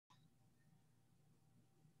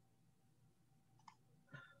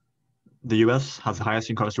The US has the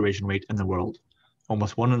highest incarceration rate in the world.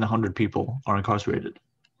 Almost 1 in 100 people are incarcerated.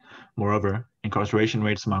 Moreover, incarceration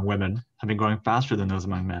rates among women have been growing faster than those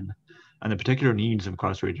among men, and the particular needs of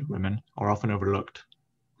incarcerated women are often overlooked.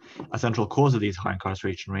 A central cause of these high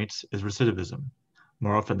incarceration rates is recidivism.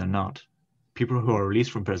 More often than not, people who are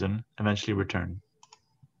released from prison eventually return.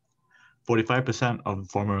 45% of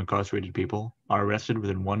former incarcerated people are arrested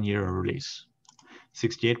within 1 year of release.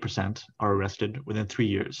 68% are arrested within 3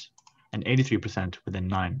 years, and 83% within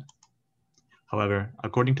 9. However,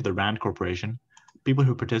 according to the RAND Corporation, people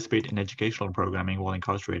who participate in educational programming while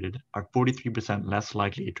incarcerated are 43% less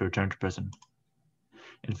likely to return to prison.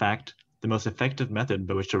 In fact, the most effective method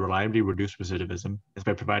by which to reliably reduce recidivism is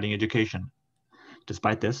by providing education.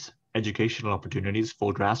 Despite this, educational opportunities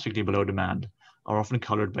fall drastically below demand, are often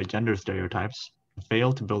colored by gender stereotypes, and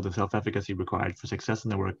fail to build the self-efficacy required for success in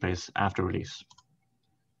the workplace after release.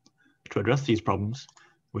 To address these problems,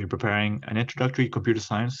 we are preparing an introductory computer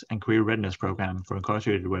science and career readiness program for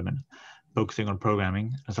incarcerated women, focusing on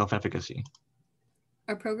programming and self-efficacy.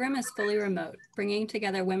 Our program is fully remote, bringing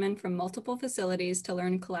together women from multiple facilities to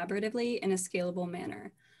learn collaboratively in a scalable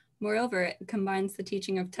manner. Moreover, it combines the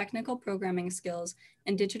teaching of technical programming skills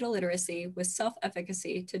and digital literacy with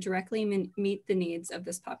self-efficacy to directly meet the needs of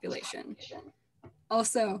this population.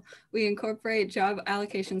 Also, we incorporate job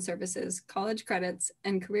allocation services, college credits,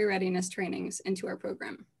 and career readiness trainings into our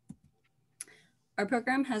program. Our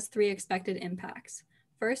program has 3 expected impacts.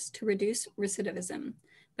 First, to reduce recidivism,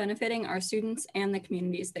 benefiting our students and the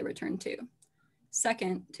communities they return to.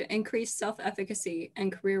 Second, to increase self-efficacy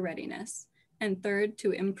and career readiness. And third,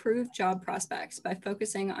 to improve job prospects by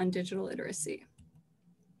focusing on digital literacy.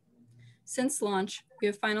 Since launch, we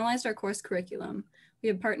have finalized our course curriculum. We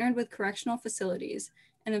have partnered with correctional facilities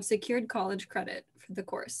and have secured college credit for the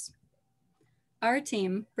course. Our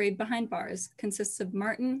team, Brave Behind Bars, consists of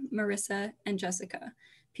Martin, Marissa, and Jessica,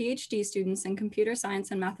 PhD students in computer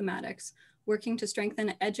science and mathematics, working to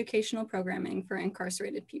strengthen educational programming for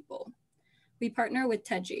incarcerated people. We partner with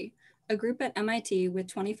TEDGI, a group at MIT with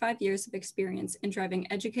 25 years of experience in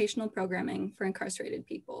driving educational programming for incarcerated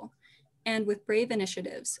people, and with Brave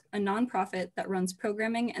Initiatives, a nonprofit that runs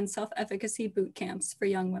programming and self-efficacy boot camps for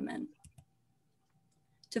young women.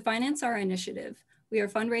 To finance our initiative, we are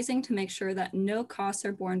fundraising to make sure that no costs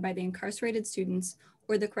are borne by the incarcerated students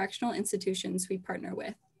or the correctional institutions we partner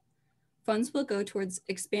with. Funds will go towards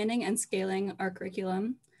expanding and scaling our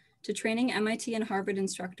curriculum, to training MIT and Harvard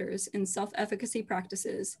instructors in self-efficacy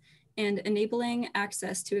practices, and enabling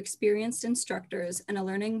access to experienced instructors and a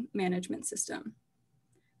learning management system.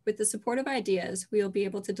 With the support of Ideas, we will be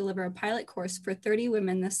able to deliver a pilot course for 30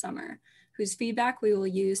 women this summer, whose feedback we will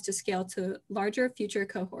use to scale to larger future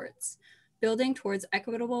cohorts, building towards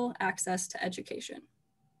equitable access to education.